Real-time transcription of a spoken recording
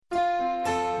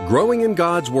growing in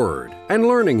God's Word, and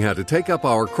learning how to take up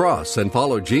our cross and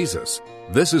follow Jesus.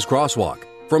 This is Crosswalk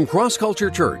from Cross Culture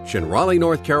Church in Raleigh,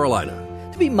 North Carolina.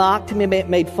 To be mocked, to be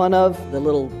made fun of, the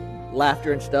little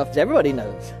laughter and stuff, everybody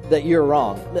knows that you're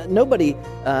wrong. Nobody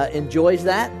enjoys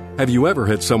that. Have you ever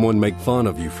had someone make fun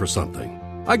of you for something?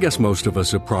 I guess most of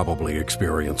us have probably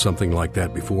experienced something like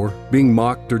that before. Being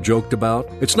mocked or joked about.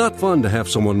 It's not fun to have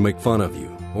someone make fun of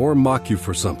you or mock you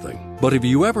for something. But have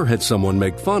you ever had someone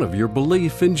make fun of your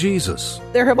belief in Jesus?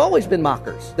 There have always been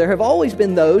mockers. There have always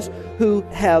been those who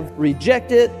have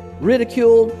rejected,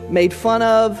 ridiculed, made fun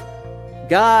of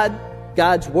God,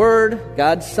 God's Word,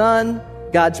 God's Son,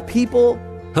 God's people.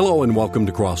 Hello and welcome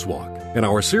to Crosswalk. In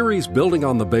our series, Building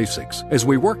on the Basics, as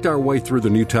we worked our way through the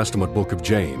New Testament book of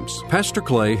James, Pastor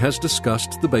Clay has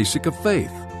discussed the basic of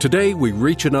faith. Today, we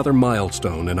reach another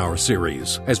milestone in our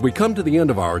series as we come to the end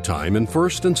of our time in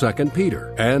 1st and 2nd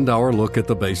Peter and our look at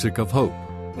the basic of hope.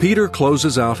 Peter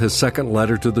closes out his second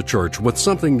letter to the church with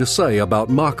something to say about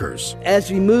mockers.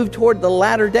 As we move toward the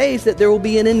latter days, that there will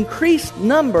be an increased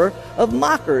number of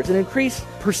mockers, an increased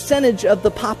percentage of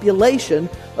the population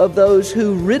of those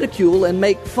who ridicule and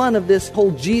make fun of this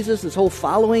whole Jesus, this whole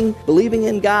following, believing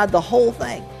in God, the whole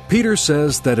thing. Peter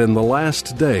says that in the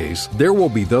last days, there will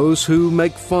be those who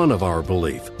make fun of our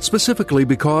belief, specifically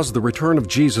because the return of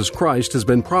Jesus Christ has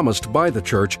been promised by the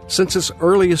church since its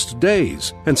earliest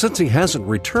days. And since he hasn't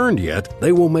returned yet,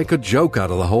 they will make a joke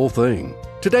out of the whole thing.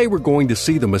 Today we're going to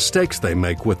see the mistakes they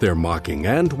make with their mocking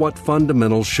and what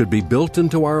fundamentals should be built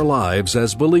into our lives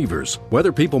as believers,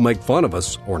 whether people make fun of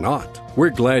us or not. We're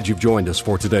glad you've joined us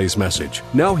for today's message.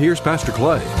 Now here's Pastor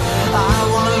Clay.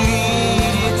 I want to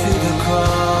lead you to the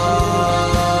cross.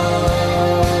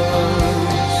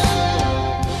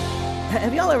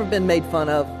 Have y'all ever been made fun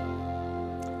of?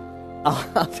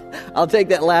 I'll take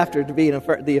that laughter to be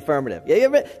the affirmative. You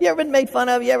ever been made fun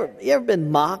of? You ever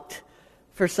been mocked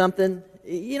for something?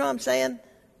 You know what I'm saying?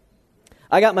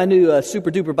 I got my new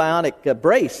Super Duper Bionic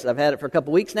brace. I've had it for a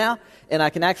couple weeks now, and I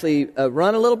can actually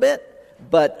run a little bit.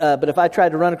 But if I tried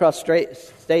to run across the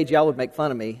stage, y'all would make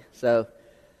fun of me. So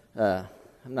I'm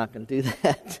not going to do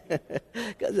that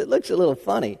because it looks a little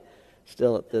funny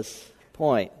still at this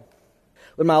point.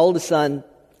 When my oldest son,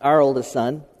 our oldest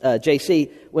son, JC,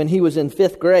 when he was in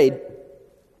 5th grade,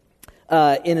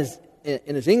 in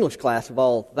his English class of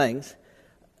all things,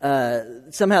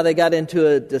 somehow they got into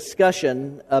a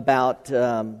discussion about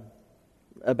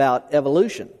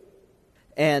evolution,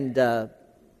 and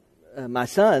my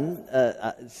son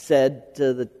said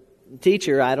to the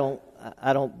teacher, "I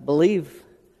don't believe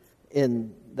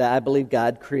in that. I believe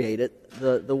God created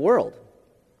the world."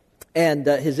 And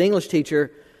his English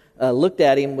teacher looked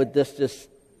at him with this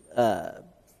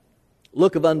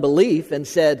look of unbelief and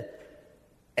said,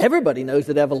 "Everybody knows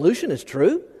that evolution is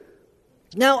true."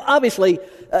 Now, obviously,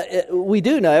 we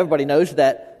do know, everybody knows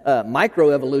that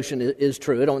microevolution is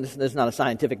true. There's not a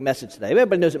scientific message today.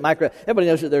 Everybody knows everybody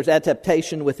knows that there's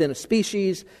adaptation within a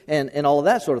species and all of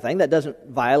that sort of thing. That doesn't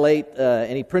violate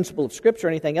any principle of Scripture or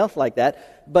anything else like that.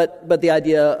 But the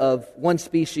idea of one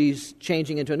species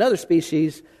changing into another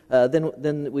species,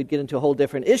 then we'd get into a whole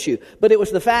different issue. But it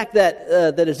was the fact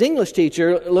that his English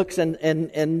teacher looks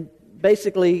and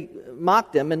basically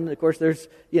mocked him. And, of course, there's,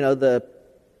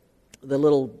 the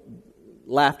little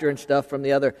laughter and stuff from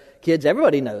the other kids.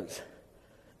 Everybody knows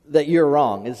that you're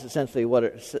wrong is essentially what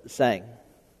it's saying.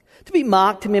 To be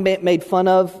mocked, to be made fun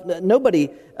of,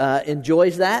 nobody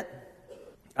enjoys that.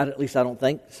 At least I don't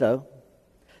think so.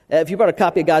 If you brought a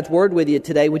copy of God's Word with you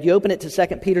today, would you open it to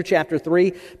 2 Peter chapter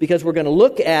 3? Because we're going to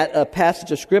look at a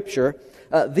passage of Scripture,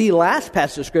 the last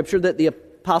passage of Scripture that the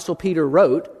Apostle Peter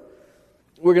wrote.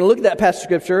 We're going to look at that passage of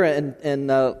Scripture and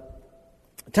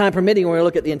time permitting, we're going to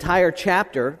look at the entire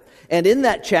chapter. And in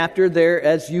that chapter, there,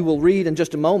 as you will read in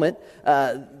just a moment,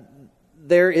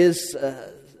 there is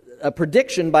a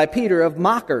prediction by Peter of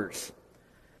mockers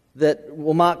that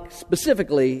will mock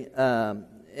specifically an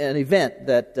event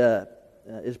that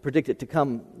is predicted to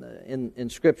come in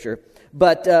Scripture.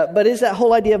 But is that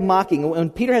whole idea of mocking?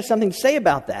 And Peter has something to say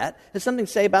about that, has something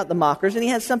to say about the mockers, and he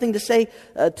has something to say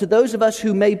to those of us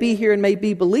who may be here and may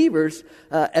be believers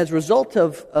as a result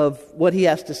of what he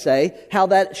has to say, how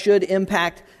that should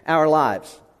impact our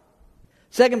lives.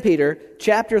 2 Peter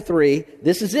chapter 3,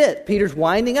 this is it. Peter's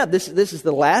winding up. This is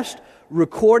the last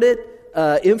recorded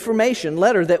information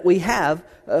letter that we have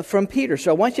from Peter.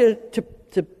 So I want you to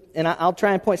and I'll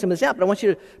try and point some of this out, but I want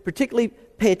you to particularly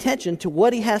pay attention to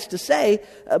what he has to say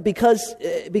because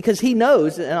he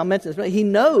knows, and I'll mention this, he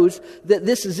knows that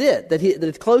this is it, that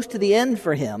it's close to the end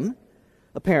for him,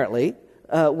 apparently,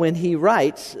 when he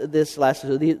writes this last,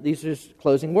 so these are his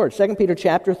closing words. 2 Peter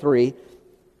chapter 3,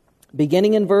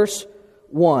 beginning in verse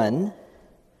 1,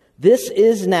 "This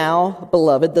is now,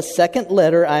 beloved, the second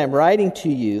letter I am writing to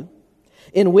you,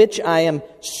 in which I am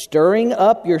stirring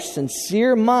up your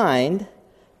sincere mind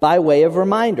by way of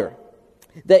reminder,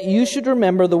 that you should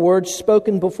remember the words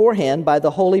spoken beforehand by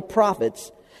the holy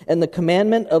prophets and the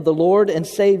commandment of the Lord and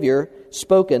Savior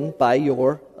spoken by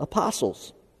your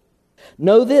apostles.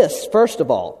 Know this, first of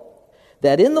all,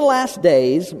 that in the last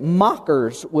days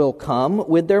mockers will come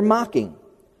with their mocking,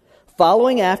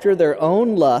 following after their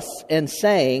own lusts and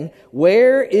saying,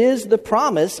 'Where is the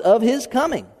promise of his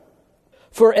coming?'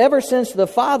 For ever since the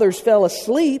fathers fell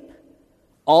asleep,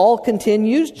 all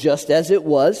continues just as it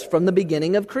was from the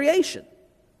beginning of creation.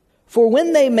 For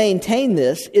when they maintain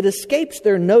this, it escapes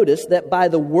their notice that by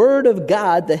the word of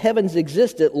God the heavens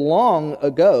existed long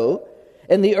ago,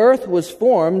 and the earth was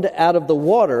formed out of the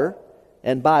water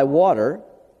and by water,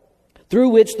 through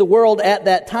which the world at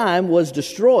that time was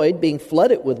destroyed, being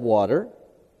flooded with water.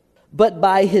 But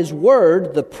by his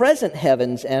word the present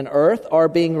heavens and earth are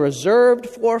being reserved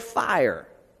for fire,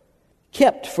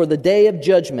 kept for the day of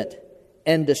judgment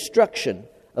and destruction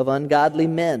of ungodly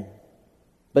men.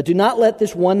 But do not let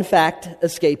this one fact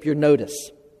escape your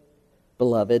notice,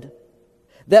 beloved,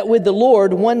 that with the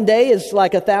Lord 1 day is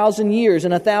like 1,000 years,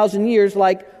 and 1,000 years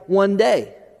like 1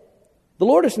 day. The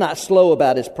Lord is not slow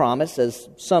about his promise, as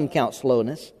some count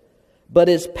slowness, but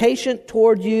is patient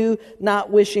toward you, not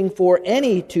wishing for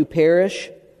any to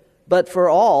perish, but for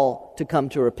all to come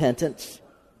to repentance.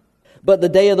 But the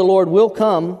day of the Lord will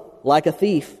come like a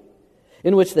thief,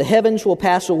 in which the heavens will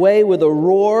pass away with a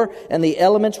roar, and the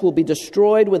elements will be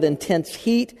destroyed with intense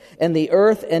heat, and the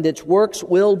earth and its works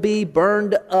will be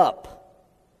burned up.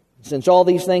 Since all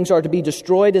these things are to be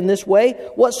destroyed in this way,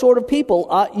 what sort of people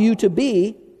ought you to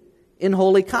be in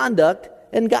holy conduct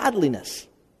and godliness,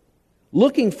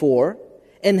 looking for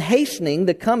and hastening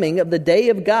the coming of the day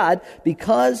of God,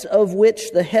 because of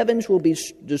which the heavens will be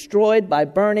destroyed by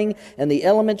burning, and the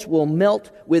elements will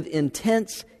melt with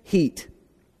intense heat?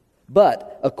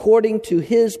 But according to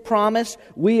his promise,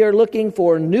 we are looking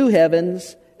for new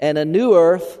heavens and a new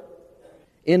earth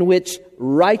in which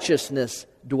righteousness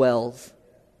dwells.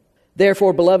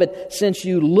 Therefore, beloved, since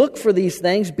you look for these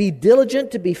things, be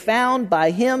diligent to be found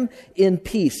by him in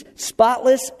peace,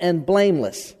 spotless and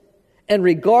blameless, and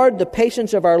regard the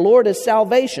patience of our Lord as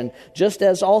salvation, just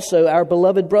as also our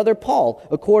beloved brother Paul,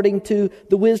 according to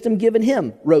the wisdom given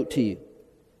him, wrote to you.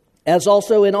 As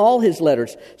also in all his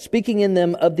letters, speaking in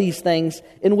them of these things,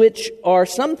 in which are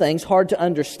some things hard to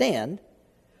understand,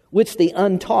 which the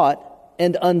untaught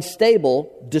and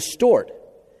unstable distort,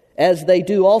 as they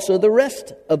do also the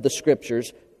rest of the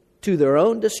Scriptures, to their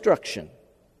own destruction.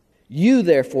 You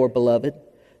therefore, beloved,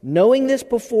 knowing this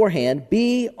beforehand,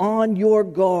 be on your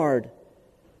guard,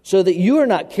 so that you are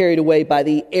not carried away by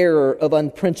the error of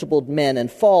unprincipled men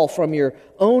and fall from your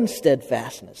own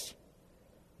steadfastness,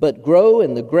 but grow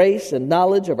in the grace and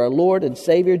knowledge of our Lord and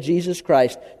Savior Jesus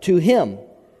Christ. To him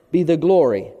be the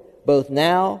glory, both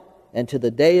now and to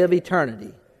the day of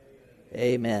eternity.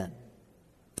 Amen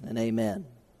and amen.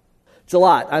 It's a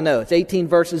lot, I know. It's 18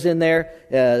 verses in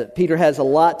there. Peter has a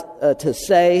lot to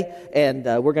say, and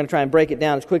we're going to try and break it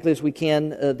down as quickly as we can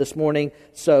this morning.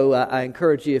 So I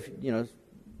encourage you, if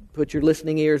put your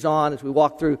listening ears on as we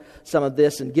walk through some of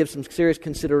this and give some serious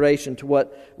consideration to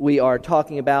what we are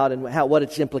talking about and what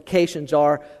its implications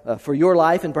are for your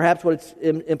life, and perhaps what its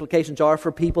implications are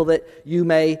for people that you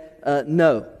may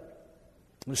know.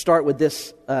 I'm going to start with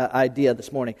this idea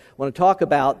this morning. I want to talk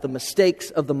about the mistakes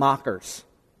of the mockers.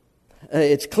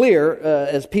 It's clear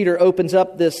as Peter opens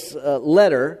up this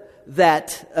letter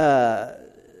that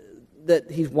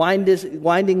he's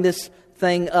winding this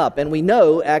thing up. And we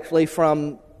know actually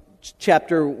from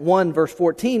chapter 1, verse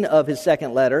 14 of his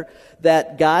second letter,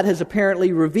 that God has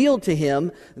apparently revealed to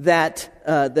him that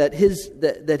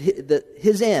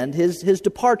his end, his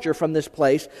departure from this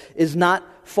place is not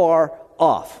far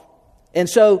off. And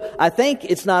so I think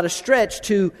it's not a stretch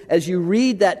to, as you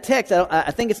read that text,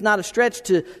 I think it's not a stretch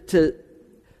to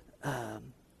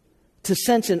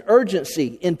sense an urgency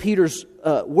in Peter's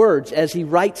words as he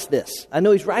writes this. I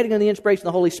know he's writing on the inspiration of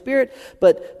the Holy Spirit,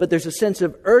 but there's a sense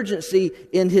of urgency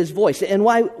in his voice. And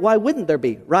why wouldn't there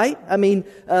be, right? I mean,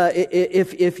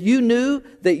 if you knew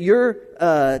that your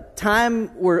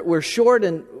time were short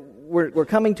and we're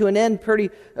coming to an end pretty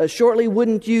shortly,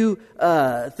 wouldn't you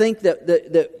think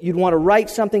that you'd want to write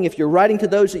something? If you're writing to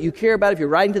those that you care about, if you're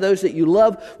writing to those that you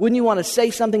love, wouldn't you want to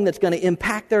say something that's going to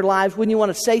impact their lives? Wouldn't you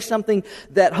want to say something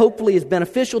that hopefully is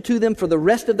beneficial to them for the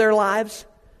rest of their lives?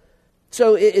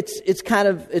 So it's kind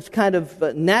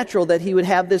of natural that he would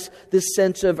have this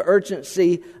sense of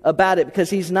urgency about it, because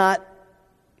he's not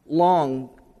long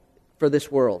for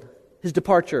this world. His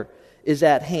departure is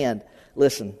at hand.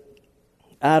 Listen,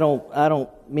 I don't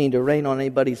mean to rain on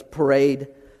anybody's parade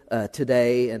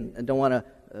today, and don't want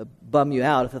to bum you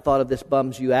out if the thought of this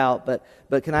bums you out.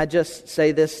 But can I just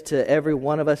say this to every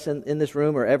one of us in this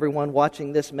room, or everyone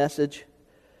watching this message?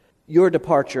 Your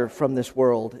departure from this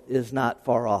world is not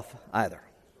far off either.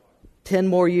 10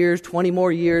 more years, 20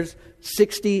 more years,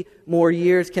 60 more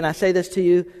years. Can I say this to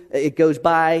you? It goes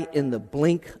by in the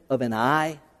blink of an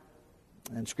eye.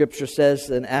 And Scripture says,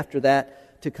 and after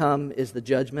that to come is the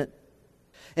judgment.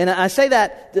 And I say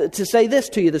that to say this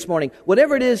to you this morning.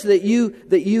 Whatever it is that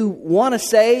you want to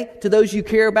say to those you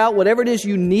care about, whatever it is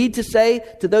you need to say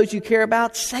to those you care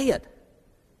about, say it.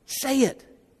 Say it.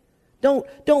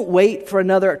 Don't wait for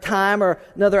another time or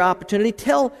another opportunity.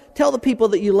 Tell the people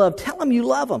that you love. Tell them you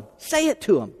love them. Say it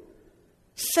to them.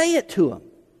 Say it to them.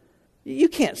 You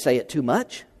can't say it too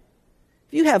much.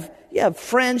 If you have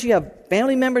friends, you have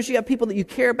family members, you have people that you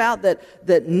care about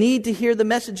that need to hear the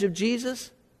message of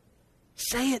Jesus,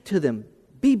 say it to them.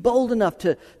 Be bold enough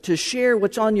to share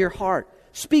what's on your heart.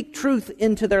 Speak truth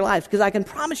into their lives. Because I can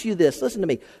promise you this, listen to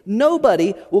me,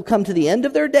 nobody will come to the end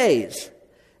of their days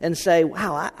and say,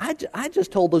 wow, I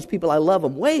just told those people I love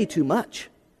them way too much.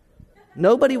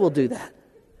 Nobody will do that.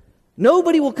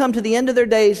 Nobody will come to the end of their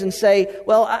days and say,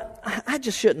 well, I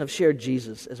just shouldn't have shared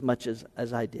Jesus as much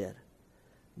as I did.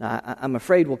 Now, I'm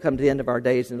afraid we'll come to the end of our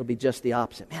days and it'll be just the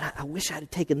opposite. Man, I wish I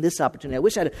had taken this opportunity. I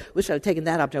wish I had taken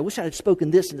that opportunity. I wish I had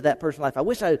spoken this into that person's life. I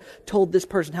wish I had told this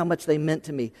person how much they meant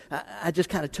to me. I just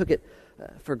kind of took it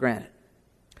for granted.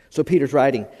 So Peter's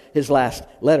writing his last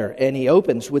letter, and he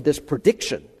opens with this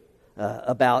prediction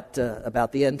about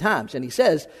the end times. And he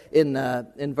says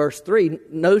in verse 3,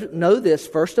 know this,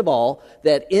 first of all,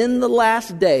 that in the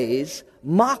last days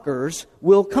mockers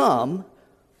will come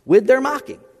with their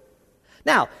mocking.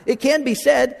 Now, it can be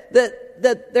said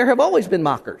that there have always been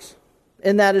mockers,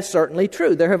 and that is certainly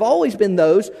true. There have always been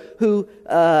those who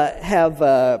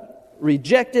have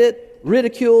rejected,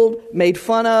 ridiculed, made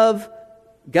fun of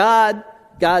God,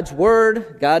 God's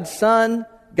Word, God's Son,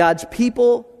 God's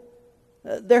people.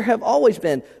 There have always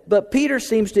been. But Peter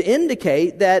seems to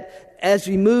indicate that as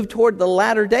we move toward the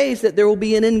latter days, that there will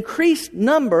be an increased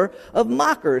number of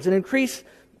mockers, an increased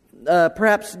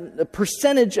perhaps a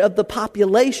percentage of the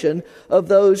population of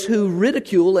those who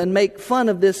ridicule and make fun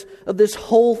of this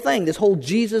whole thing, this whole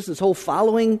Jesus, this whole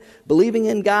following, believing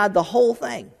in God, the whole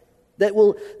thing. That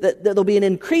there'll be an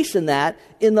increase in that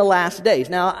in the last days.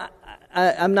 Now,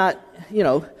 I'm not,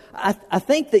 I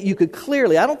think that you could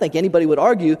clearly, I don't think anybody would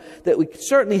argue that we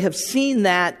certainly have seen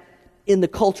that in the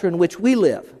culture in which we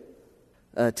live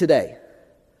today.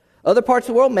 Other parts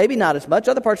of the world, maybe not as much.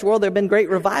 Other parts of the world, there have been great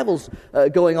revivals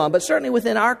going on. But certainly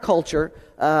within our culture,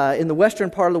 in the western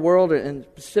part of the world, and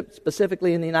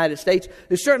specifically in the United States,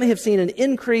 we certainly have seen an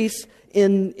increase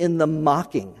in the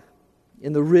mocking,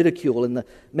 in the ridicule, in the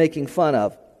making fun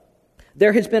of.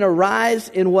 There has been a rise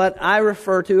in what I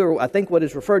refer to, or I think what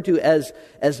is referred to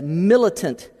as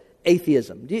militant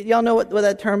atheism. Do y'all know what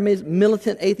that term is,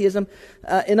 militant atheism?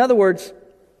 In other words,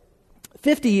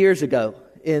 50 years ago,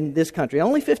 in this country,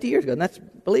 only 50 years ago, and that's,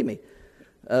 believe me,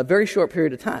 a very short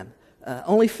period of time.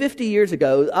 Only 50 years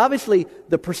ago, obviously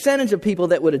the percentage of people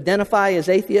that would identify as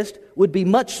atheist would be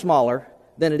much smaller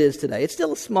than it is today. It's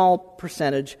still a small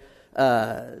percentage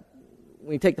when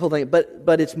you take the whole thing,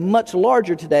 but it's much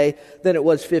larger today than it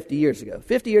was 50 years ago.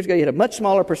 50 years ago, you had a much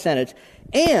smaller percentage,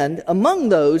 and among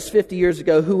those 50 years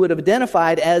ago who would have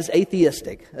identified as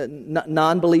atheistic,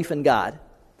 non-belief in God,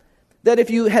 that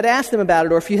if you had asked them about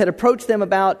it, or if you had approached them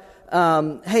about,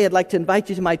 hey, I'd like to invite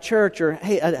you to my church, or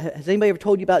hey, has anybody ever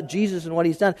told you about Jesus and what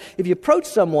he's done? If you approached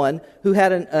someone who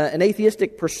had an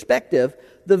atheistic perspective,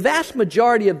 the vast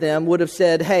majority of them would have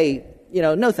said, hey,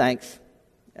 no thanks.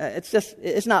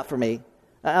 It's not for me.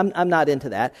 I'm not into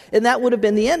that. And that would have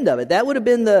been the end of it. That would have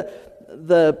been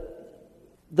the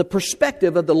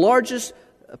perspective of the largest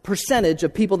percentage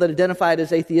of people that identified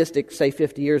as atheistic, say,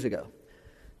 50 years ago.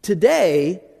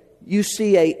 Today, you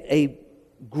see a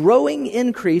growing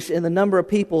increase in the number of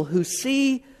people who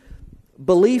see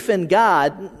belief in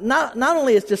God, not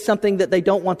only as just something that they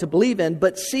don't want to believe in,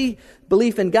 but see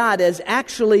belief in God as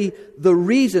actually the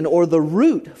reason or the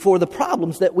root for the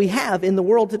problems that we have in the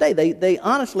world today. They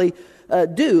honestly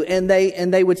do. And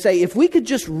they would say, if we could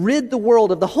just rid the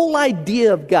world of the whole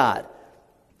idea of God,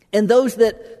 and those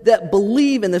that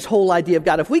believe in this whole idea of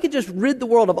God, if we could just rid the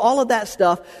world of all of that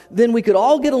stuff, then we could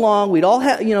all get along. We'd all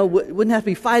have, wouldn't have to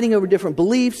be fighting over different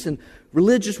beliefs and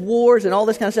religious wars and all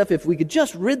this kind of stuff. If we could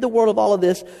just rid the world of all of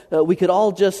this, we could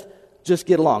all just just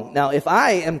get along. Now, if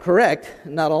I am correct,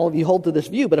 not all of you hold to this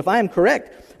view, but if I am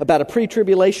correct about a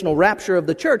pre-tribulational rapture of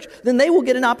the church, then they will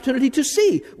get an opportunity to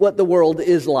see what the world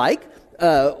is like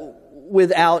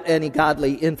without any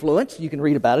godly influence. You can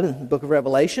read about it in the book of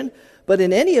Revelation. But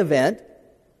in any event,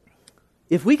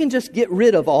 if we can just get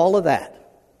rid of all of that,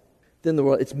 then the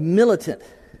world, it's militant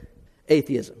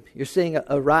atheism. You're seeing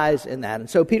a rise in that. And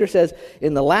so Peter says,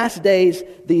 in the last days,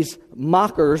 these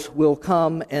mockers will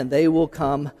come, and they will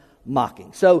come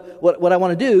mocking. So what I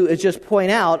want to do is just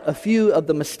point out a few of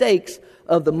the mistakes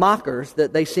of the mockers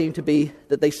that they seem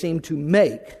to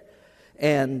make,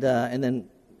 and then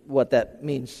what that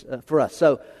means for us.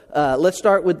 So let's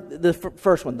start with the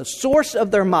first one. The source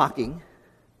of their mocking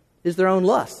is their own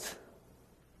lusts.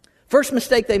 First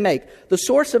mistake they make. The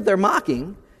source of their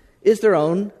mocking is their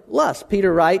own lust.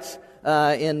 Peter writes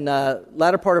in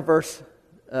latter part of verse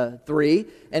 3,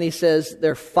 and he says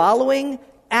they're following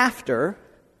after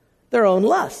their own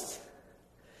lusts.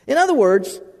 In other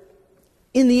words,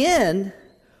 in the end,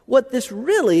 what this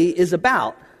really is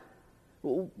about,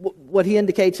 what he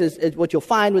indicates is what you'll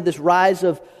find with this rise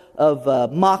of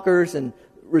mockers and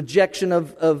rejection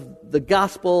of the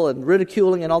gospel and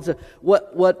ridiculing and all that.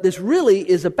 What this really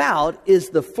is about is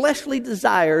the fleshly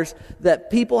desires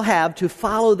that people have to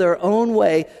follow their own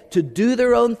way, to do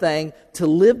their own thing, to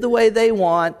live the way they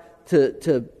want,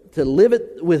 to live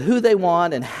it with who they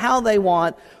want and how they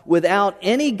want, without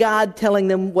any God telling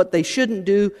them what they shouldn't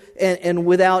do, and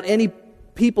without any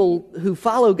people who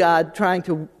follow God trying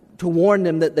to warn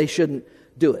them that they shouldn't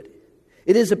do it.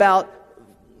 It is about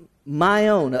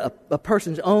a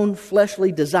person's own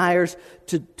fleshly desires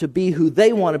to be who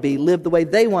they want to be, live the way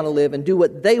they want to live, and do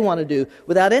what they want to do,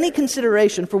 without any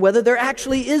consideration for whether there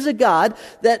actually is a God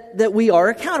that we are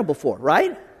accountable for,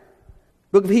 right?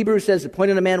 Book of Hebrews says, the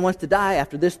appointed a man wants to die,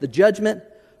 after this the judgment,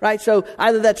 right? So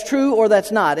either that's true or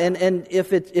that's not. And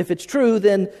if it's true,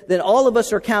 then all of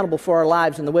us are accountable for our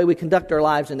lives and the way we conduct our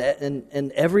lives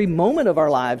and every moment of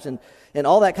our lives and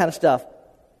all that kind of stuff.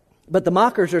 But the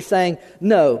mockers are saying,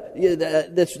 no,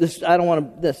 this I don't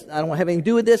want to have anything to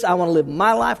do with this. I want to live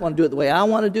my life. I want to do it the way I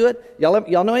want to do it.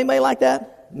 Y'all know anybody like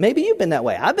that? Maybe you've been that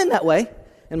way. I've been that way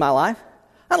in my life.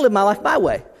 I live my life my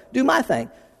way. Do my thing.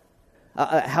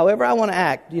 However I want to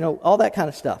act, all that kind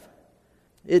of stuff.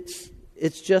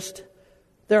 It's just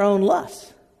their own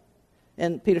lusts.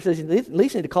 And Peter says, you at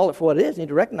least need to call it for what it is. You need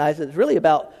to recognize that it's really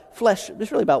about flesh.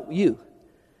 It's really about you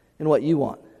and what you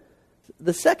want.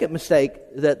 The second mistake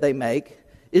that they make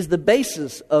is the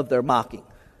basis of their mocking,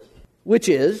 which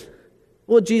is,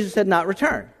 well, Jesus had not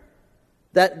returned.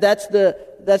 That's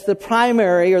the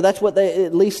primary, or that's what they,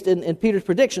 at least in Peter's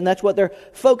prediction, that's what they're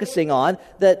focusing on,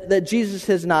 that Jesus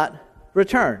has not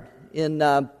returned.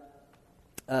 In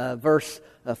verse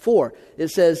 4, it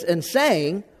says, and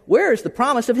saying, where is the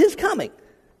promise of his coming?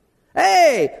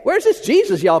 Hey, where's this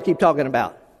Jesus y'all keep talking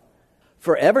about?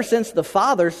 For ever since the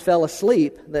fathers fell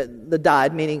asleep, that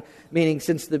died, meaning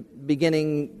since the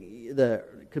beginning,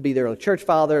 could be the early church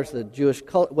fathers, the Jewish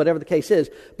cult, whatever the case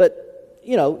is. But,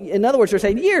 in other words, they're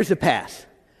saying years have passed.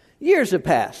 Years have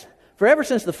passed. For ever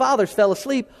since the fathers fell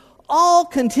asleep, all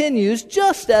continues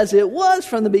just as it was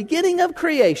from the beginning of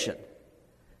creation.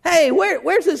 Hey,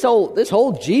 where's this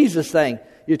whole Jesus thing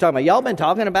you're talking about? Y'all been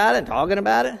talking about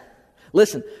it?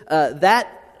 Listen, that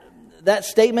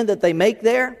statement that they make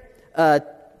there,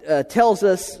 tells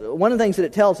us, one of the things that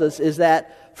it tells us is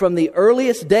that from the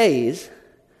earliest days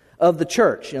of the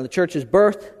church, the church's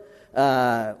birth,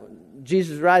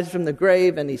 Jesus rises from the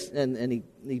grave and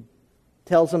he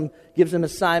tells them, gives them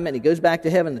assignment, he goes back to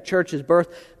heaven, the church's birth.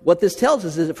 What this tells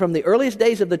us is that from the earliest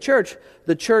days of the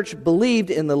church believed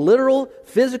in the literal,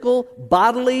 physical,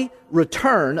 bodily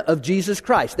return of Jesus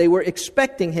Christ. They were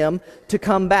expecting him to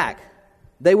come back.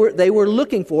 They were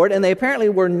looking for it, and they apparently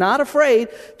were not afraid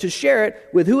to share it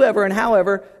with whoever and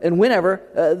however and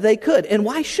whenever they could. And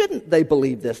why shouldn't they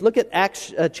believe this? Look at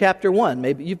Acts chapter 1.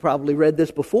 Maybe you've probably read this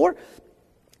before.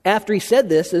 After he said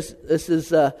this is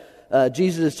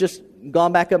Jesus has just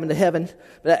gone back up into heaven.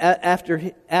 But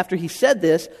after he said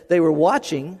this, they were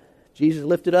watching. Jesus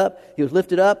lifted up. He was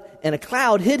lifted up, and a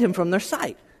cloud hid him from their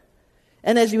sight.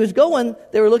 And as he was going,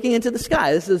 they were looking into the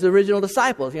sky. This is the original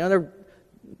disciples.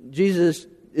 Jesus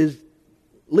is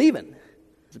leaving.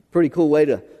 It's a pretty cool way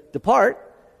to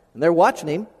depart. And they're watching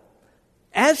him.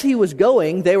 As he was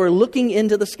going, they were looking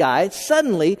into the sky.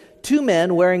 Suddenly, two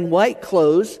men wearing white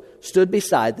clothes stood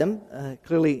beside them,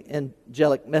 clearly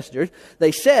angelic messengers.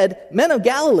 They said, "Men of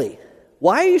Galilee,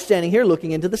 why are you standing here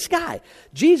looking into the sky?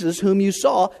 Jesus, whom you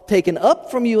saw taken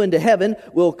up from you into heaven,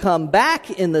 will come back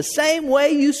in the same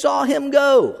way you saw him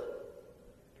go."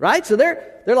 Right? So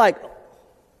they're like,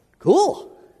 cool.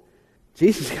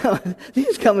 Jesus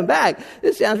coming back.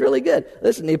 This sounds really good.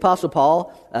 Listen, the Apostle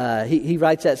Paul, he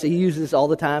writes that, so he uses this all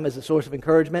the time as a source of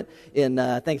encouragement in,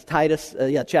 I think, Titus,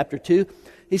 chapter 2.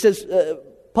 He says,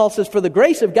 Paul says, "For the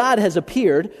grace of God has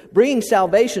appeared, bringing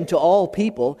salvation to all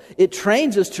people. It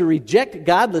trains us to reject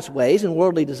godless ways and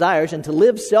worldly desires and to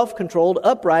live self-controlled,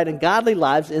 upright, and godly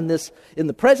lives in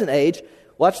the present age."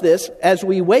 Watch this. "As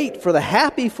we wait for the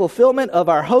happy fulfillment of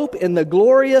our hope in the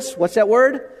glorious," what's that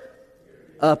word?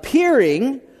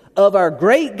 "Appearing of our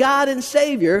great God and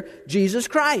Savior, Jesus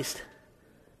Christ."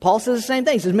 Paul says the same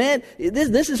thing. He says, man,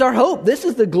 this is our hope. This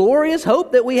is the glorious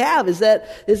hope that we have, is that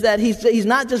he's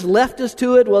not just left us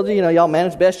to it, well, y'all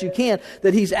manage best you can,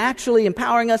 that he's actually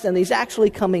empowering us and he's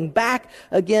actually coming back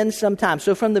again sometime.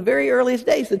 So from the very earliest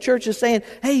days, the church is saying,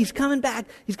 hey, he's coming back.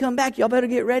 He's coming back. Y'all better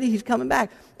get ready. He's coming back.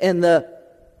 And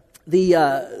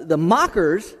the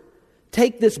mockers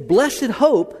take this blessed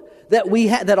hope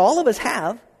that all of us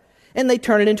have, and they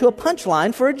turn it into a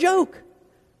punchline for a joke.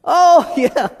 Oh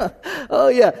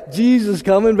yeah, Jesus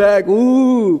coming back.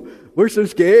 Ooh, we're so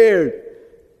scared,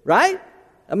 right?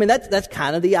 I mean, that's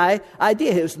kind of the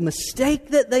idea. It was the mistake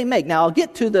that they make. Now, I'll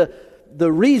get to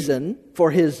the reason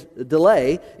for his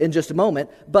delay in just a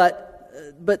moment, but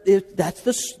that's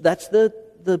the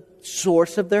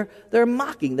source of their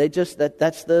mocking. That's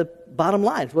the bottom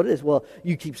line. It's what it is. Well,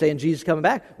 you keep saying Jesus coming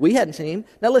back. We hadn't seen him.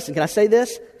 Now, listen. Can I say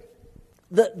this?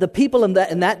 The people in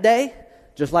that day,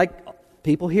 just like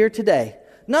people here today,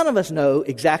 none of us know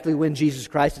exactly when Jesus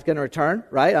Christ is going to return,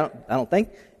 right? I don't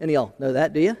think any of y'all know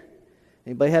that, do you?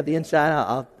 Anybody have the inside?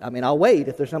 I'll wait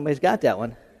if there's somebody's got that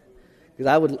one,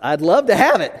 because I'd love to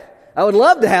have it. I would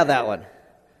love to have that one,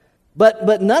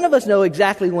 but none of us know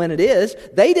exactly when it is.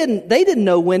 They didn't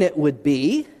know when it would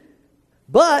be,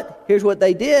 but here's what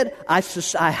they did. I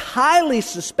highly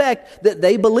suspect that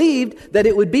they believed that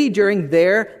it would be during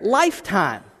their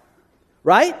lifetime,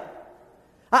 right?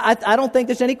 I don't think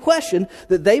there's any question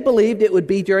that they believed it would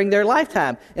be during their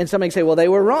lifetime. And somebody can say, well, they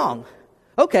were wrong.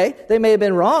 Okay, they may have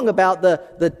been wrong about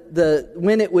the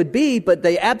when it would be, but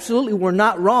they absolutely were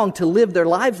not wrong to live their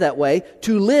lives that way.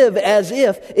 To live as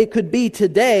if it could be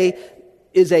today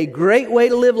is a great way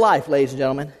to live life, ladies and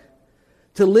gentlemen.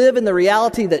 To live in the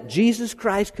reality that Jesus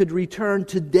Christ could return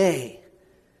today.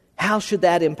 How should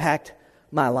that impact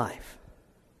my life?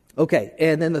 Okay,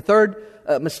 and then the third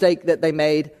mistake that they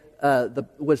made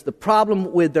was the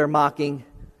problem with their mocking.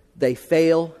 They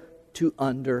fail to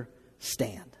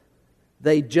understand.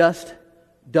 They just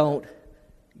don't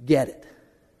get it.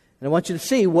 And I want you to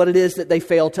see what it is that they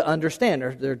fail to understand.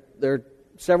 There are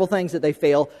several things that they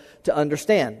fail to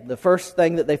understand. The first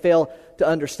thing that they fail to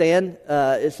understand,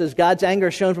 it says, God's anger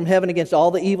is shown from heaven against all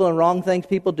the evil and wrong things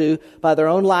people do. By their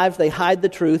own lives they hide the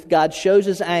truth. God shows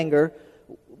his anger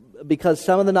because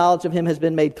some of the knowledge of him has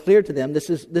been made clear to them. This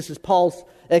is Paul's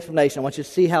explanation. I want you to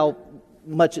see how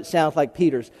much it sounds like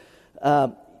Peter's.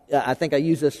 I think I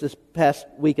used this past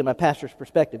week in my pastor's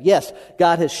perspective. Yes,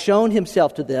 God has shown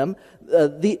himself to them.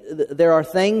 There are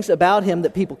things about him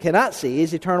that people cannot see,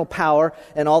 his eternal power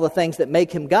and all the things that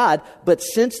make him God. But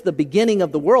since the beginning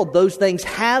of the world, those things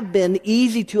have been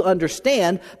easy to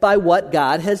understand by what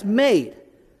God has made.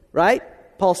 Right?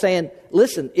 Paul's saying,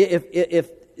 listen,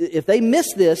 if they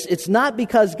miss this, it's not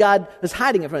because God is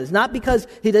hiding it from them. It's not because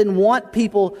he didn't want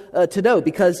people to know,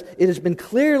 because it has been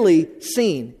clearly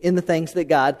seen in the things that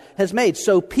God has made.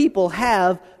 So people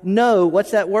have no,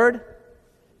 what's that word?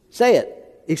 Say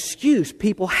it. Excuse.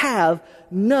 People have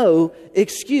no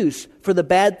excuse for the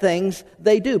bad things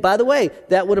they do. By the way,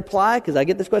 that would apply, because I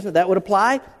get this question, that would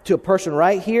apply to a person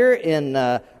right here in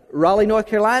Raleigh, North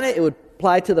Carolina. It would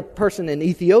apply to the person in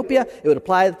Ethiopia. It would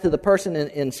apply to the person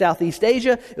in Southeast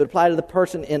Asia. It would apply to the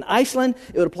person in Iceland.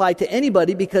 It would apply to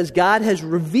anybody, because God has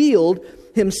revealed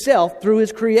himself through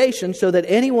his creation so that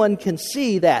anyone can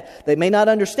see that. They may not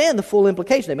understand the full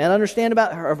implication. They may not understand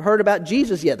or have heard about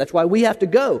Jesus yet. That's why we have to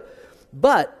go.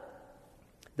 But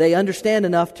they understand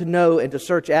enough to know and to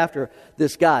search after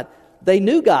this God. They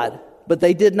knew God, but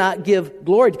they did not give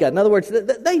glory to God. In other words,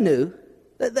 they knew.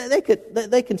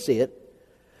 They can see it.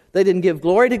 They didn't give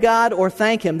glory to God or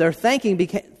thank him. Their thinking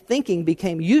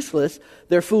became useless.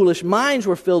 Their foolish minds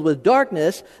were filled with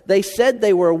darkness. They said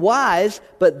they were wise,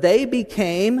 but they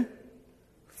became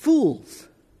fools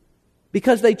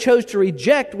because they chose to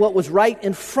reject what was right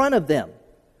in front of them.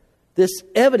 This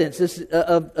evidence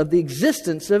of the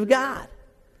existence of God.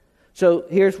 So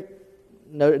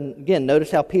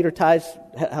notice how Peter ties,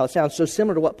 how it sounds so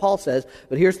similar to what Paul says,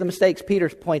 but here's the mistakes Peter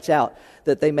points out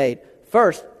that they made.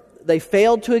 First, they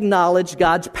failed to acknowledge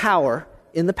God's power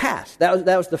in the past. That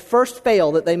was the first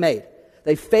fail that they made.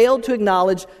 They failed to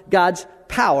acknowledge God's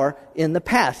power in the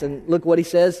past. And look what he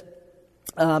says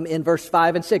in verse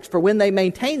 5 and 6. For when they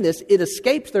maintain this, it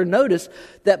escapes their notice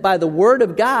that by the word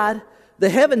of God, the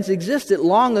heavens existed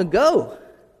long ago.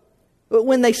 But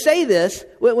when they say this,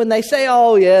 when they say,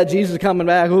 oh yeah, Jesus is coming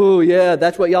back, oh yeah,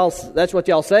 that's what y'all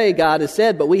say God has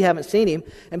said, but we haven't seen him.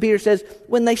 And Peter says,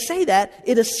 when they say that,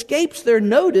 it escapes their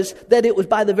notice that it was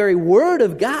by the very word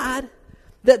of God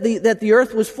that the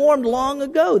earth was formed long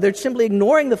ago. They're simply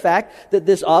ignoring the fact that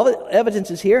this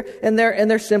evidence is here, and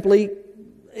they're simply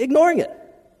ignoring it.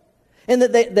 And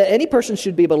that any person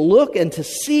should be able to look and to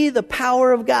see the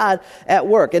power of God at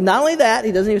work. And not only that,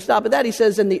 he doesn't even stop at that. He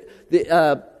says,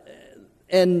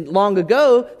 and long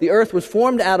ago, the earth was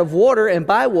formed out of water and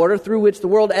by water, through which the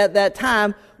world at that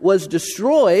time was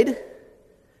destroyed,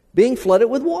 being flooded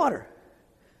with water.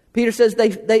 Peter says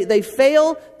they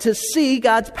fail to see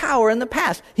God's power in the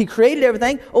past. He created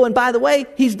everything. Oh, and by the way,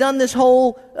 he's done this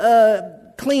whole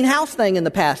clean house thing in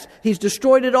the past. He's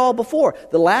destroyed it all before.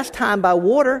 The last time by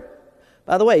water.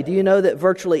 By the way, do you know that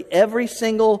virtually every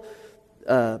single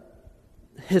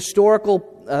historical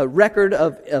record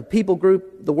of people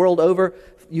group the world over,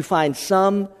 you find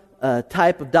some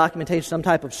type of documentation, some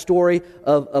type of story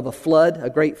of a flood, a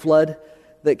great flood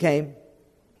that came?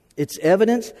 It's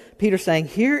evidence. Peter's saying,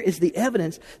 here is the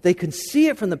evidence. They can see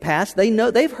it from the past. They know,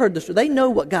 they've heard this. They know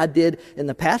what God did in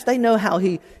the past. They know how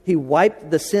He wiped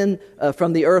the sin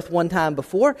from the earth one time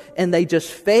before, and they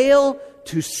just fail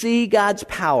to see God's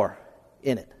power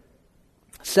in it.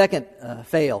 Second,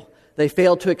 fail. They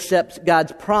fail to accept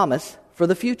God's promise for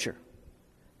the future.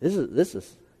 This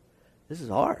is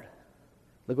hard.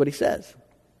 Look what he says.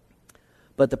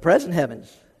 But the present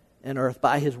heavens and earth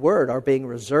by His word are being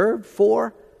reserved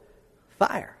for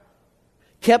fire,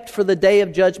 kept for the day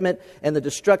of judgment and the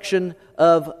destruction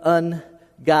of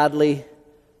ungodly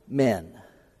men.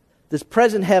 This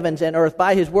present heavens and earth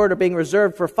by His word are being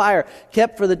reserved for fire,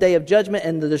 kept for the day of judgment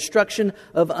and the destruction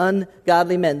of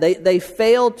ungodly men. They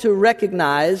fail to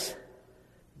recognize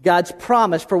God's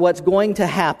promise for what's going to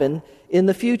happen in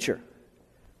the future.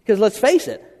 Because let's face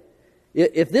it,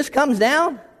 if this comes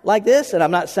down like this, and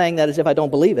I'm not saying that as if I don't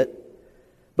believe it,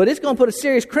 but it's going to put a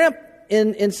serious crimp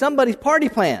in somebody's party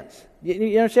plans.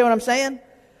 You understand what I'm saying?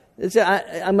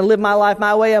 I'm going to live my life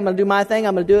my way. I'm going to do my thing.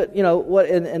 I'm going to do it,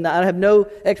 and I have no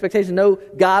expectation, no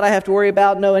God I have to worry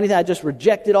about, no anything. I just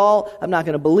reject it all. I'm not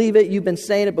going to believe it. You've been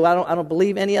saying it, but I don't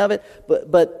believe any of it.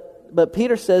 But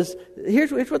Peter says,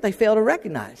 here's what they fail to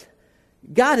recognize.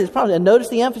 God has promised, and notice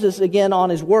the emphasis again on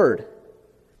His word.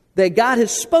 That God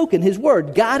has spoken His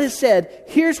word. God has said,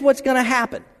 here's what's going to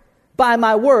happen. By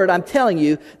my word, I'm telling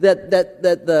you that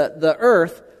the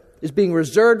earth is being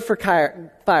reserved for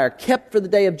fire, kept for the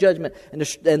day of judgment and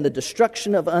the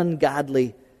destruction of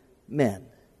ungodly men.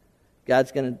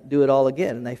 God's going to do it all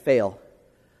again, and they fail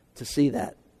to see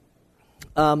that.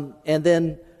 And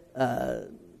then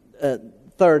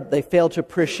third, they fail to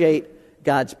appreciate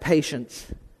God's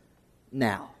patience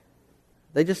now.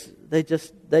 They just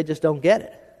don't get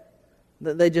it.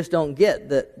 They just don't get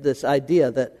this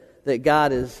idea that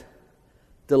God is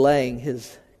delaying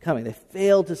His coming. They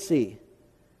fail to see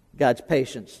God's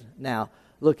patience now.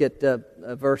 Look at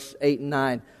verse 8 and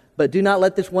 9. But do not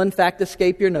let this one fact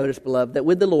escape your notice, beloved, that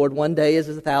with the Lord 1 day is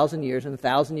as 1,000 years, and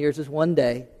 1,000 years is 1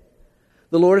 day.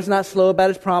 The Lord is not slow about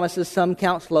His promises, some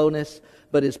count slowness,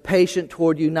 but is patient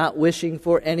toward you, not wishing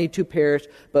for any to perish,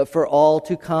 but for all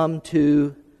to come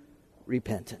to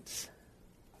repentance.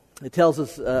 It tells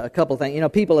us a couple of things.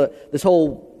 People, this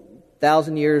whole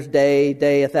 1,000 years, day,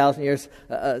 1,000 years.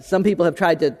 Some people have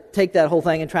tried to take that whole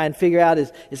thing and try and figure out,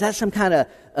 is that some kind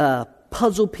of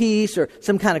puzzle piece or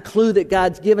some kind of clue that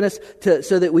God's given us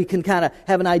so that we can kind of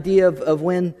have an idea of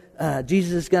when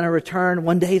Jesus is going to return.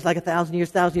 1 day is like 1,000 years,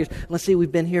 1,000 years. Let's see,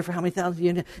 we've been here for how many thousand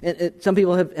years? And some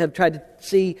people have tried to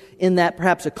see in that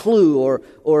perhaps a clue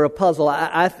or a puzzle.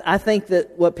 I think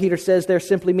that what Peter says there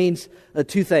simply means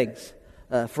two things.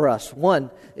 For us. One,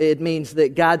 it means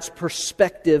that God's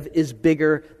perspective is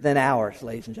bigger than ours,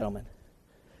 ladies and gentlemen.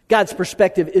 God's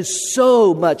perspective is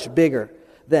so much bigger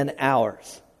than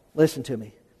ours. Listen to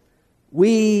me.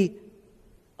 We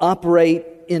operate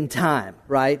in time,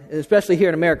 right? Especially here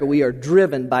in America, we are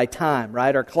driven by time,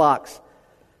 right? Our clocks,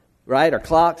 right? Our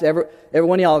clocks. Every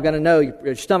one of y'all are going to know.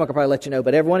 Your stomach will probably let you know,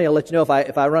 but every one of y'all will let you know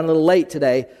if I run a little late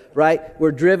today, right?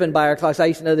 We're driven by our clocks. I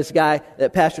used to know this guy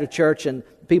that pastored a church, and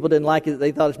people didn't like it.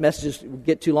 They thought his messages would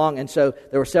get too long, and so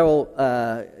there were several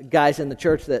guys in the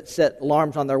church that set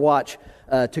alarms on their watch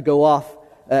to go off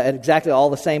at exactly all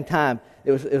the same time.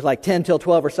 It was like 10 till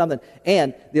 12 or something,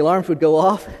 and the alarms would go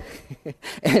off,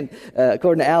 and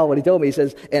according to Al, what he told me, he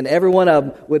says, and every one of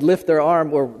them would lift their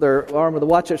arm or the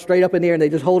watch straight up in the air, and they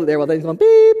just hold it there while they're going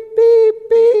beep, beep,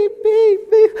 beep, beep.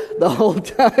 beep, beep, the whole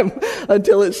time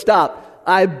until it stopped.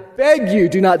 I beg you,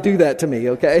 do not do that to me,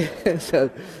 okay?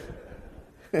 So,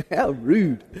 how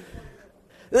rude.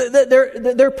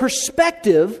 Their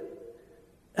perspective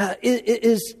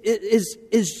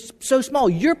is so small.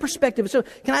 Your perspective is so...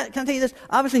 Can I tell you this?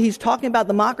 Obviously, he's talking about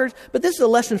the mockers, but this is a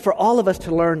lesson for all of us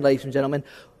to learn, ladies and gentlemen.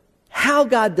 How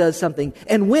God does something,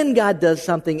 and when God does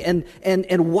something,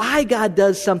 and why God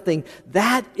does something,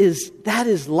 that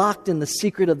is locked in the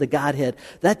secret of the Godhead.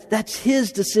 That's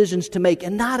His decisions to make,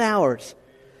 and not ours.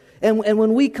 And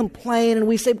when we complain and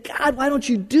we say, God, why don't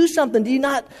you do something?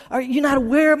 Are you not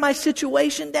aware of my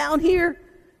situation down here?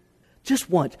 Just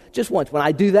once. When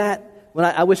I do that,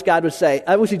 I wish God would say,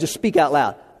 I wish He'd just speak out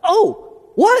loud.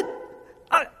 Oh, what?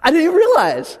 I didn't even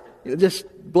realize. Just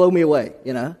blow me away,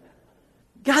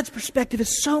 God's perspective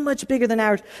is so much bigger than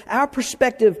ours. Our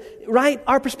perspective, right?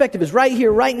 Our perspective is right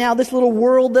here, right now, this little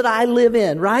world that I live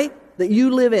in, right? That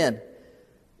you live in.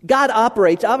 God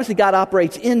operates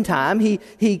in time.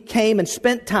 He came and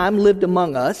spent time, lived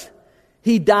among us.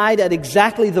 He died at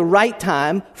exactly the right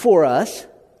time for us.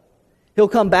 He'll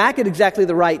come back at exactly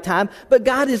the right time. But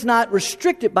God is not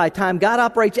restricted by time. God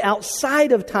operates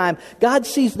outside of time. God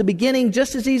sees the beginning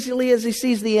just as easily as He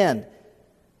sees the end.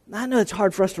 I know it's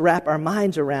hard for us to wrap our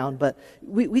minds around, but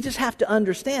we just have to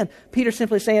understand. Peter's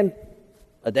simply saying,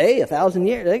 a day, 1,000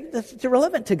 years, that's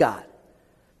irrelevant to God.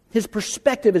 His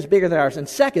perspective is bigger than ours. And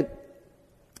second,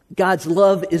 God's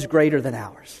love is greater than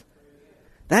ours.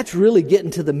 That's really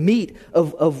getting to the meat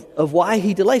of why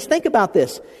He delays. Think about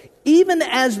this. Even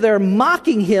as they're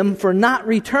mocking Him for not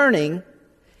returning,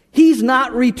 He's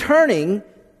not returning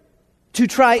to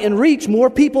try and reach more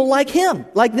people like Him,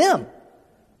 like them.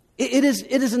 It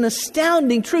is an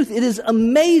astounding truth. It is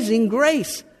amazing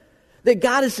grace that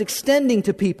God is extending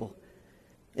to people.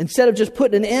 Instead of just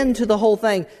putting an end to the whole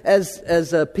thing, as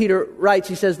Peter writes,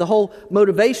 he says the whole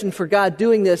motivation for God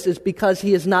doing this is because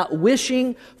He is not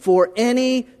wishing for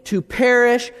any to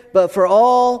perish, but for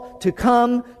all to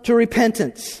come to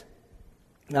repentance.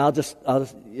 Now, I'll just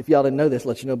if y'all didn't know this,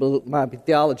 let you know my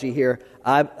theology here.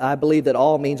 I believe that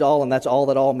all means all, and that's all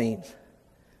that all means.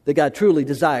 That God truly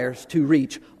desires to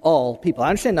reach all people. I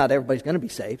understand not everybody's going to be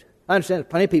saved. I understand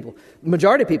plenty of people, the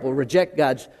majority of people reject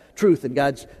God's truth and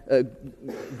God's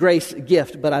grace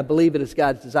gift, but I believe it is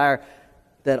God's desire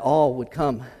that all would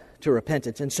come to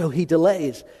repentance. And so He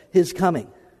delays His coming.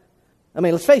 I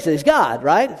mean, let's face it, He's God,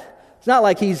 right? It's not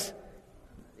like He's,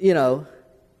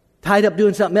 tied up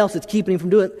doing something else that's keeping Him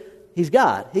from doing it. He's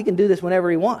God. He can do this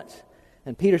whenever He wants.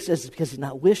 And Peter says it's because He's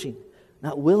not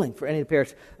willing for any to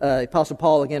perish. Apostle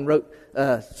Paul again wrote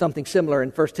something similar in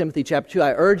 1 Timothy chapter 2.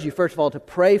 I urge you, first of all, to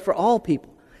pray for all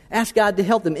people. Ask God to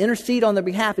help them, intercede on their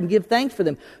behalf, and give thanks for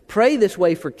them. Pray this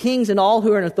way for kings and all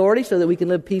who are in authority so that we can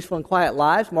live peaceful and quiet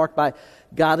lives marked by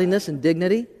godliness and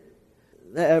dignity.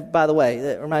 By the way,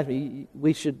 that reminds me,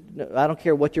 I don't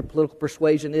care what your political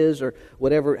persuasion is or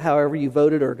whatever, however you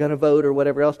voted or are going to vote or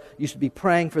whatever else, you should be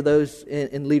praying for those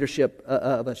in leadership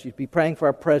of us. You should be praying for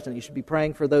our president. You should be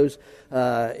praying for those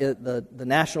at the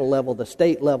national level, the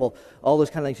state level, all those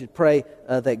kind of things. You should pray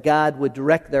that God would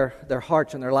direct their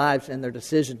hearts and their lives and their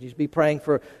decisions. You should be praying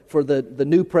for the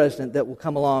new president that will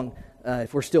come along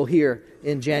if we're still here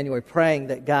in January, praying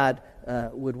that God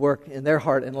would work in their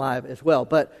heart and life as well.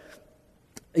 But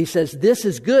he says, this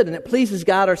is good, and it pleases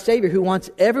God our Savior, who wants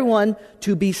everyone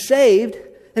to be saved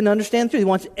and understand the truth. He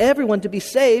wants everyone to be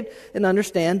saved and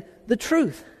understand the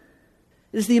truth.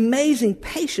 It is the amazing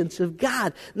patience of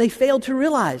God. And they failed to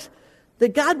realize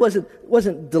that God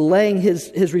wasn't delaying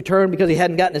his return because He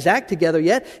hadn't gotten His act together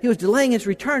yet. He was delaying His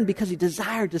return because He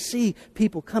desired to see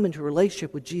people come into a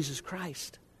relationship with Jesus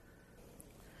Christ.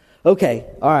 Okay,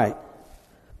 all right.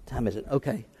 What time is it?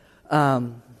 Okay.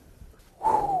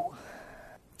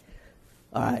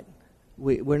 All right,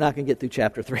 we're not going to get through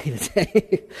chapter 3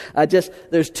 today.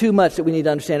 There's too much that we need to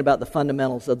understand about the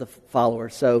fundamentals of the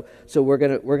followers. So we're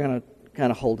going to kind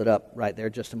of hold it up right there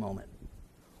just a moment.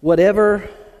 Whatever,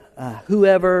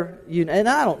 whoever and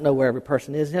I don't know where every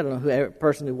person is. I don't know who every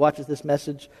person who watches this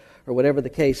message or whatever the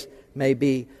case may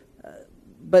be.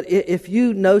 But if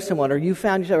you know someone or you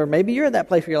found yourself, or maybe you're at that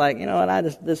place where you're like,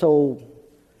 this whole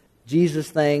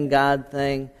Jesus thing, God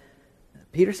thing.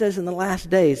 Peter says in the last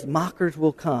days, mockers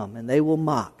will come and they will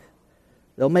mock.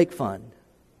 They'll make fun.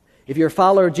 If you're a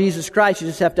follower of Jesus Christ, you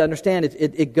just have to understand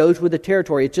it goes with the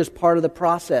territory. It's just part of the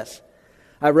process.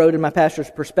 I wrote in my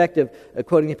pastor's perspective,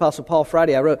 quoting the Apostle Paul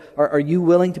Friday, I wrote, are you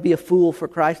willing to be a fool for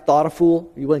Christ? Thought a fool?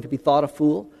 Are you willing to be thought a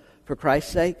fool for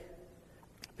Christ's sake?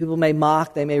 People may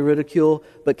mock, they may ridicule,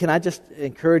 but can I just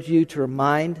encourage you to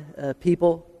remind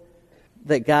people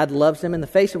that God loves them in the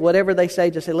face of whatever they say.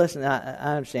 Just say, listen,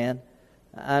 I understand.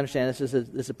 I understand this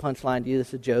is a punchline to you. This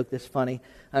is a joke. This is funny.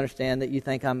 I understand that you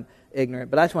think I'm ignorant.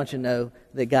 But I just want you to know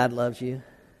that God loves you.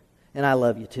 And I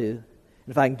love you too. And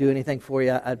if I can do anything for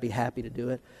you, I'd be happy to do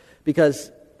it.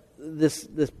 Because this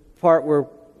part where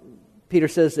Peter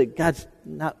says that God's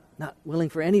not willing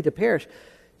for any to perish,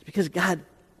 it's because God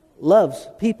loves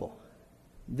people.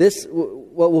 This,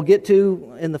 what we'll get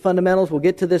to in the fundamentals, we'll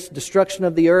get to this destruction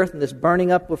of the earth and this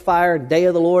burning up with fire and day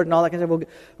of the Lord and all that kind of stuff.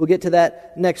 We'll get to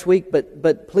that next week,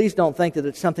 but please don't think that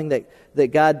it's something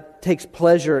that God takes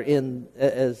pleasure in,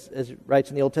 as it writes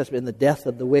in the Old Testament, in the death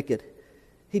of the wicked.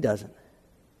 He doesn't.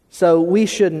 So we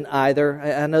shouldn't either.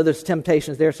 I know there's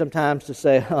temptations there sometimes to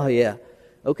say, oh yeah,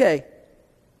 okay,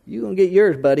 you're going to get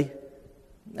yours, buddy.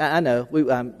 I know.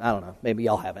 I don't know. Maybe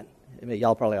y'all haven't. Maybe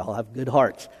y'all probably all have good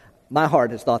hearts. My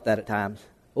heart has thought that at times.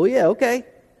 Oh, yeah, okay.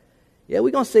 Yeah,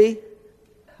 we're going to see.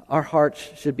 Our hearts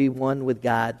should be one with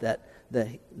God,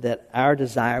 that our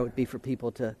desire would be for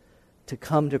people to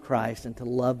come to Christ and to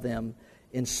love them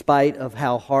in spite of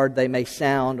how hard they may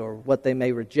sound or what they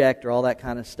may reject or all that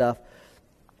kind of stuff.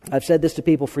 I've said this to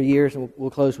people for years, and we'll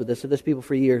close with this. I've said this to people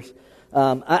for years.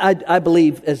 I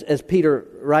believe, as Peter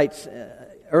writes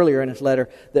earlier in his letter,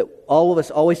 that all of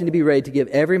us always need to be ready to give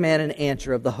every man an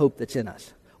answer of the hope that's in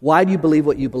us. Why do you believe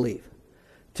what you believe?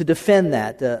 To defend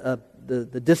that,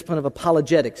 the discipline of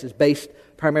apologetics is based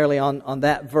primarily on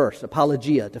that verse,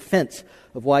 apologia, defense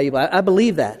of why you believe. I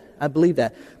believe that. I believe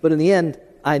that. But in the end,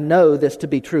 I know this to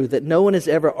be true, that no one has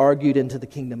ever argued into the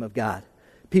kingdom of God.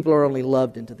 People are only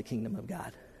loved into the kingdom of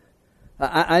God.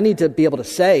 I need to be able to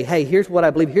say, hey, here's what I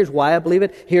believe, here's why I believe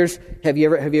it. Have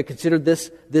you considered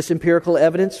this empirical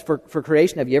evidence for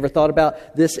creation? Have you ever thought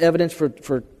about this evidence for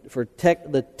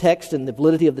the text and the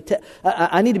validity of the text?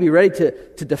 I need to be ready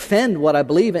to defend what I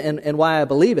believe and why I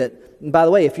believe it. And by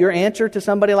the way, if your answer to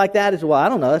somebody like that is, well, I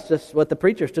don't know, that's just what the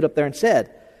preacher stood up there and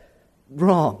said.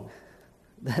 Wrong.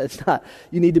 That's not.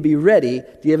 You need to be ready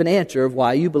to give an answer of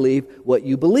why you believe what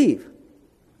you believe.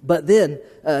 But then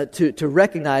to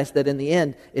recognize that in the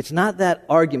end, it's not that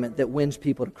argument that wins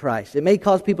people to Christ. It may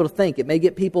cause people to think. It may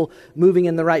get people moving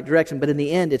in the right direction. But in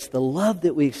the end, it's the love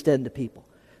that we extend to people.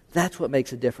 That's what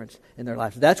makes a difference in their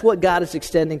lives. That's what God is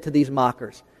extending to these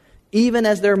mockers. Even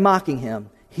as they're mocking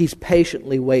Him, He's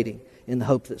patiently waiting in the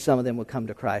hope that some of them would come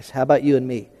to Christ. How about you and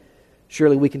me?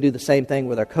 Surely we can do the same thing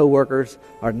with our coworkers,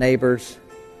 our neighbors,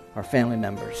 our family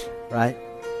members, right?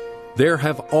 There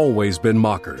have always been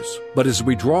mockers, but as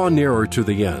we draw nearer to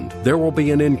the end, there will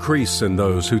be an increase in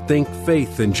those who think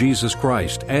faith in Jesus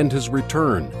Christ and His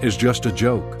return is just a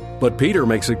joke. But Peter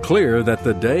makes it clear that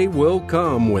the day will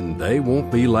come when they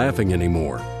won't be laughing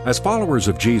anymore. As followers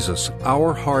of Jesus,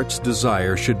 our heart's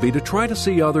desire should be to try to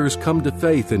see others come to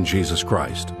faith in Jesus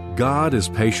Christ. God is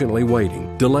patiently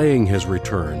waiting, delaying His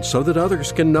return so that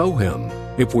others can know Him.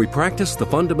 If we practice the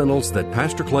fundamentals that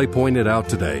Pastor Clay pointed out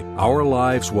today, our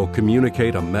lives will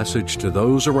communicate a message to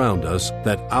those around us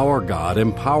that our God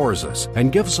empowers us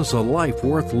and gives us a life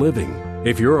worth living.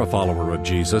 If you're a follower of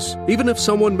Jesus, even if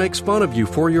someone makes fun of you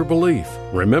for your belief,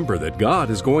 remember that God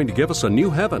is going to give us a new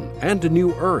heaven and a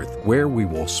new earth where we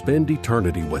will spend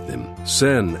eternity with Him.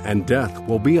 Sin and death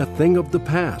will be a thing of the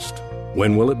past.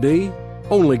 When will it be?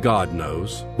 Only God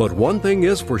knows. But one thing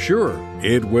is for sure,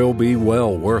 it will be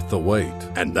well worth the wait.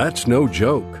 And that's no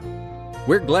joke.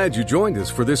 We're glad you joined us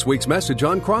for this week's message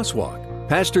on Crosswalk.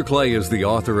 Pastor Clay is the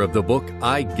author of the book,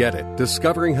 I Get It,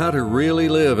 Discovering How to Really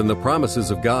Live in the Promises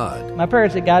of God. My prayer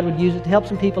is that God would use it to help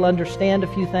some people understand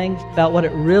a few things about what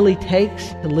it really takes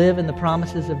to live in the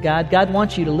promises of God. God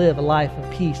wants you to live a life of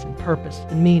peace and purpose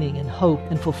and meaning and hope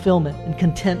and fulfillment and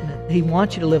contentment. He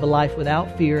wants you to live a life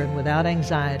without fear and without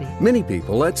anxiety. Many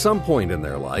people at some point in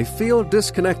their life feel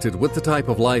disconnected with the type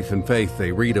of life and faith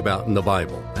they read about in the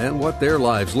Bible and what their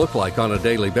lives look like on a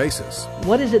daily basis.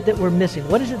 What is it that we're missing?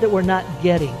 What is it that we're not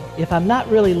getting? If I'm not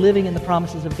really living in the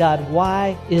promises of God,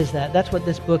 why is that? That's what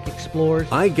this book explores.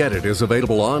 I Get It is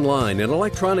available online in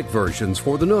electronic versions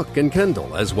for the Nook and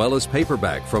Kindle, as well as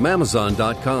paperback from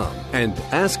Amazon.com. And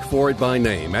ask for it by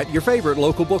name at your favorite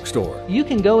local bookstore. You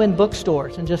can go in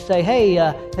bookstores and just say, hey,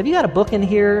 have you got a book in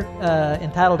here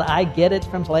entitled I Get It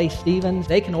from Clay Stevens?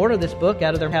 They can order this book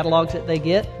out of their catalogs that they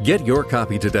get. Get your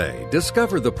copy today.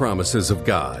 Discover the promises of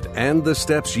God and the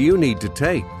steps you need to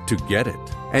take to get it.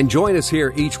 And join us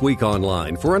here each week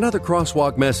online for another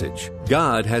Crosswalk message.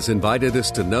 God has invited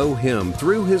us to know Him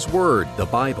through His Word, the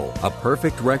Bible, a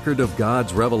perfect record of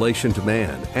God's revelation to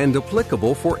man and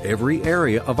applicable for every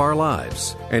area of our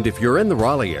lives. And if you're in the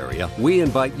Raleigh area, we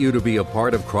invite you to be a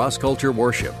part of Cross Culture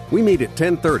Worship. We meet at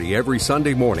 10:30 every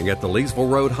Sunday morning at the Leesville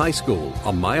Road High School,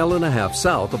 a mile and a half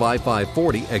south of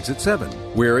I-540 Exit 7.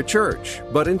 We're a church,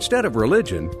 but instead of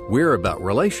religion, we're about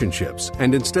relationships,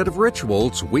 and instead of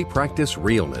rituals, we practice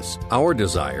realness. Our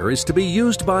desire is to be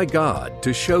used by God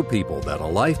to show people that a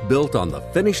life built on the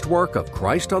finished work of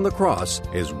Christ on the cross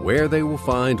is where they will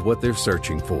find what they're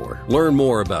searching for. Learn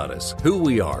more about us, who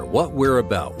we are, what we're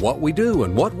about, what we do,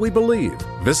 and what we believe.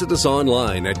 Visit us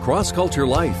online at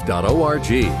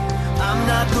crossculturelife.org. I'm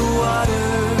not the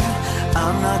water,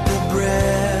 I'm not the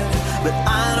bread, but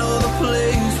I know the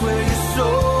place where your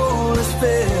soul is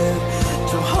fed.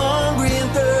 So hungry and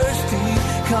thirsty,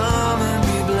 come and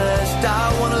be blessed.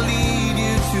 I want to lead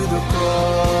you to the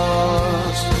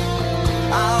cross.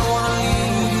 I want to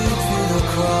lead you to the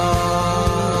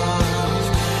cross.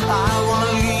 I want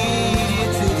to lead you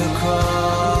to the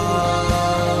cross.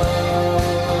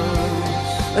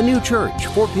 A new church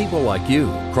for people like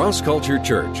you. Cross Culture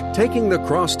Church, taking the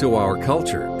cross to our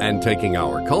culture and taking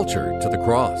our culture to the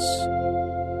cross.